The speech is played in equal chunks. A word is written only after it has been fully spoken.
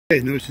Okay,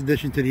 newest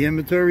addition to the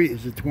inventory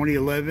is the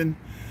 2011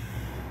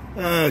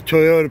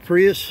 Toyota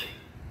Prius.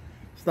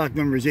 Stock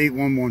number is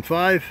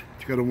 8115.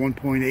 It's got a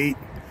 1.8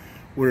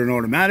 with an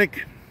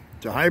automatic.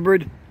 It's a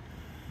hybrid.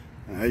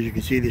 As you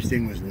can see, this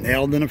thing was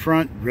nailed in the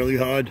front, really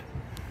hard.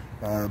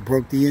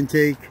 Broke the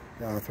intake,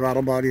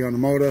 throttle body on the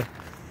motor.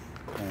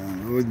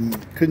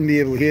 Couldn't be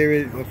able to hear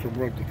it. Also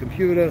broke the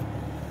computer.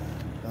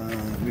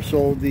 We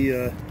sold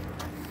the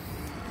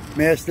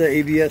master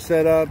ABS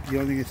setup. The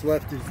only thing that's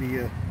left is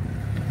the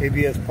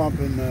ABS pump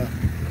and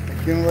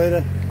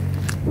accumulator.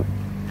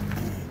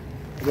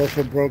 It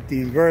also broke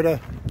the inverter.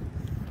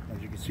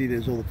 As you can see,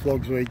 there's all the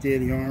plugs right there,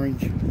 the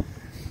orange.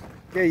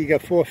 Okay, you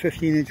got 4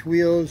 15-inch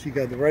wheels. You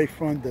got the right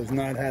front does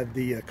not have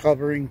the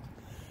covering,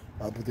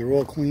 but they're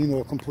all clean,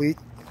 all complete.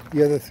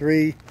 The other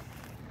three,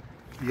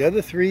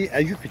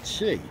 as you could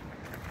see,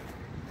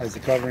 has the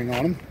covering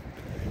on them.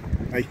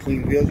 Nice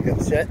clean wheels. You got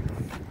the set.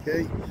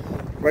 Okay,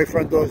 right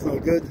front door is no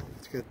good.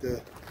 It's got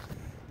the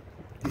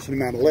decent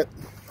amount of lip.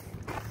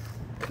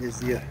 Here's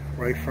the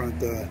right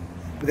front.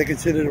 What they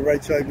consider the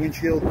right side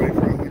windshield, right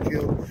front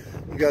windshield.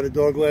 You got a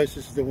door glass.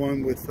 This is the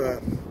one with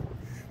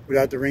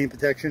without the rain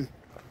protection.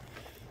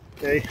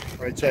 Okay,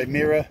 right side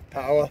mirror,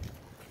 power,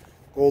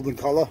 golden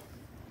color.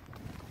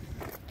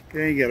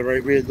 Okay, you got a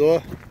right rear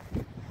door,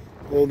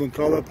 golden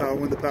color, power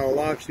window, power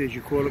locks. There's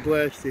your quarter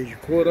glass, there's your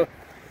quarter.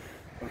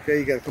 Okay,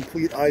 you got a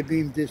complete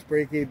I-beam disc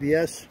brake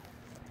ABS.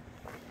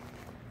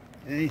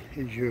 Okay,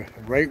 here's your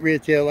right rear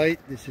tail light.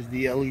 This is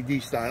the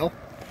LED style.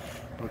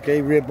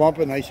 Okay, rear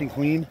bumper, nice and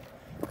clean.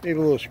 Maybe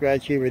a little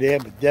scratch here or there,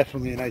 but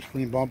definitely a nice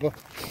clean bumper.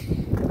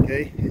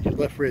 Okay, here's your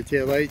left rear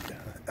tail light,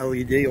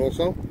 LED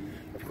also,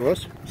 of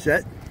course,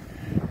 set.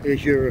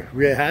 Here's your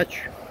rear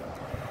hatch,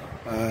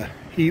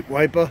 heat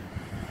wiper,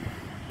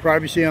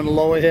 privacy on the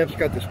lower half. It's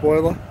got the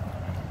spoiler.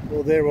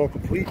 All there, all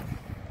complete.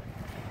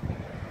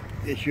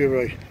 It's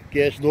your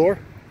gas door,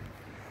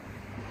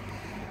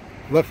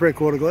 left rear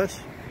quarter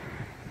glass.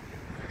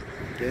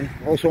 Okay.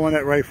 Also on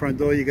that right front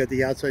door, you got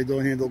the outside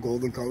door handle,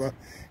 golden color.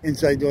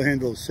 Inside door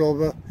handle is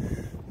silver.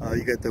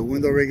 You got the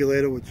window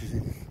regulator, which is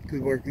in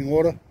good working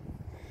order.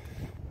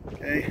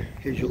 Okay.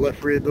 Here's your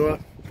left rear door.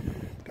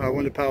 Power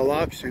window, power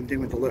locks. Same thing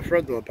with the left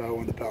front door, power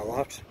window, power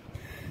locks.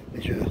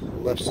 There's your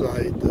left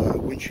side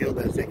windshield,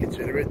 as they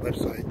consider it. Left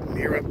side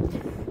mirror,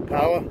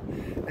 power.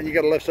 And you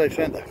got a left side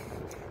fender.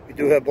 We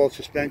do have both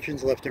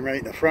suspensions, left and right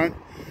in the front.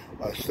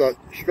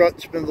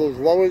 Strut, spindles,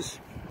 lowers,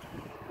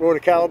 rotor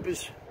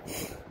calipers.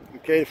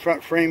 Okay, the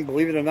front frame,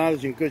 believe it or not,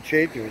 is in good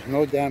shape. There is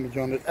no damage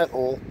on it at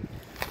all.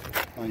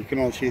 You can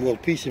only see a little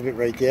piece of it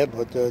right there,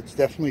 but it's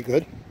definitely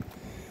good.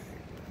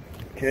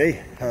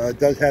 Okay, it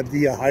does have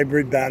the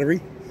hybrid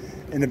battery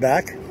in the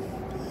back.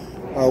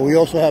 We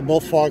also have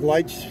both fog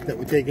lights that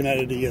were taken out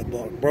of the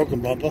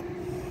broken bumper.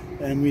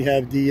 And we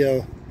have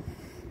the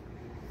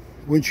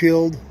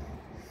windshield,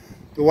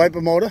 the wiper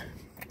motor,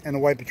 and the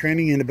wiper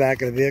training in the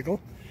back of the vehicle.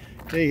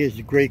 Okay, here's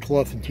the gray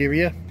cloth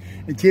interior.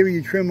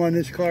 Interior trim on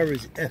this car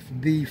is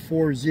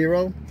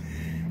FB40,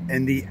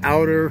 and the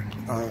outer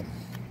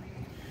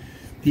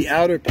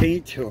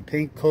paint or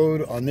paint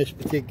code on this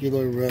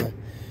particular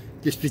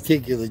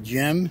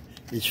gem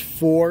is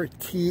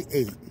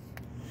 4T8.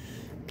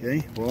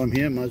 Okay, while I'm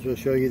here, might as well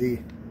show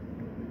you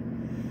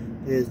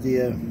there's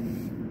the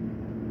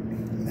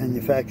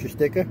manufacturer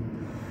sticker,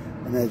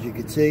 and as you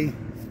can see,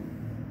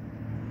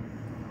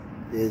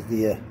 there's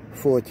the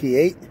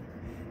 4T8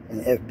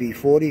 and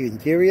FB40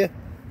 interior.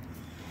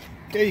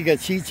 Okay, you got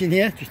seats in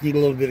here, just need a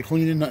little bit of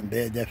cleaning, nothing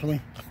bad, definitely.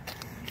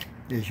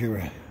 There's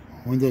your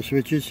window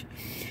switches,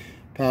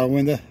 power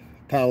window,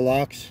 power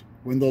locks,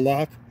 window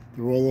lock,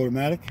 they're all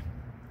automatic.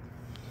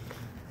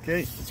 Okay,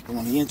 let's go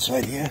on the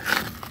inside here.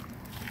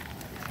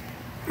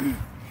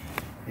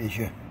 Here's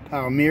your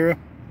power mirror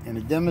and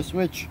a dimmer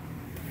switch.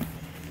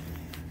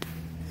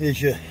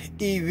 Here's your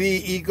EV,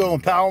 Eco,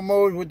 and Power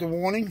mode with the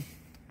warning.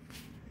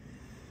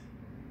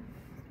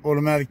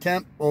 Automatic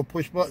temp, all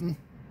push button,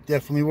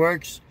 definitely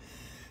works.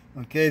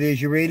 Okay, there's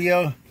your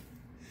radio,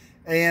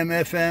 AM,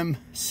 FM,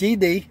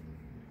 CD.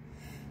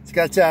 It's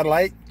got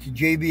satellite, it's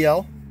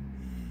JBL.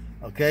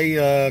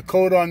 Okay,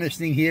 code on this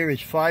thing here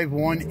is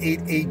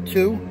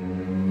 51882. All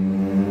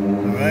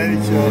right,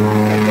 it's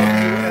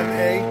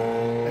WMA.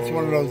 That's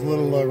one of those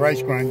little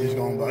rice grinders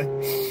going by.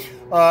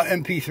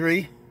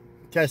 MP3,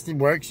 tested,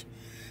 works.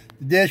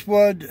 The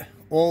dashboard,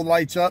 all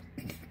lights up,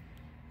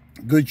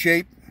 good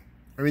shape,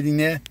 everything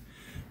there.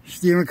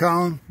 Steering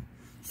column,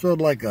 sort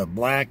of like a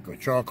black or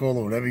charcoal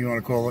or whatever you want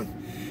to call it.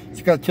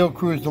 It's got tilt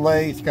cruise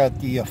delay, it's got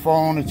the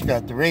phone, it's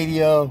got the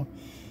radio,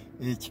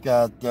 it's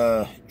got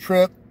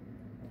trip,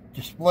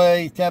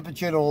 display,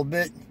 temperature, the whole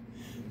bit.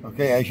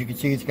 Okay, as you can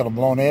see, it's got a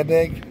blown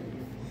airbag.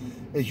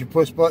 There's your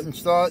push button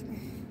start.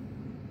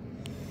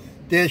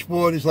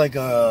 Dashboard is like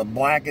a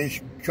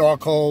blackish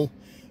charcoal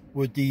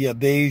with the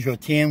beige or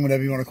tan,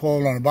 whatever you want to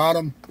call it, on the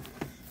bottom.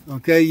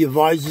 Okay, your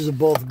visors are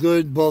both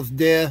good, both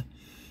there.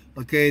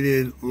 Okay,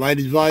 they're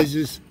lighted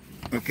visors.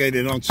 Okay,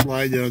 they don't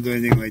slide, they don't do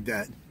anything like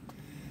that.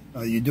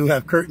 You do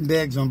have curtain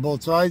bags on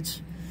both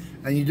sides,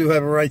 and you do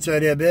have a right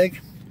side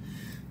airbag.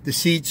 The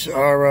seats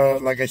are,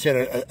 like I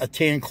said, a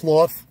tan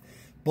cloth.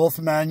 Both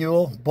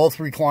manual, both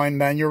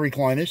manual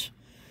recliners.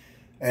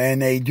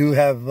 And they do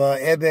have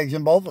airbags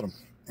in both of them.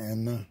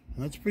 And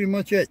that's pretty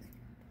much it.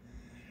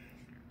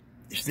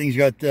 This thing's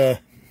got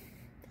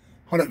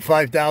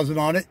 105,000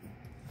 on it.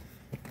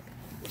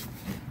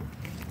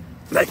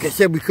 Like I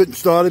said, we couldn't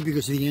start it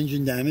because of the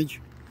engine damage.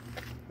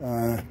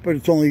 But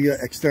it's only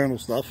external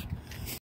stuff.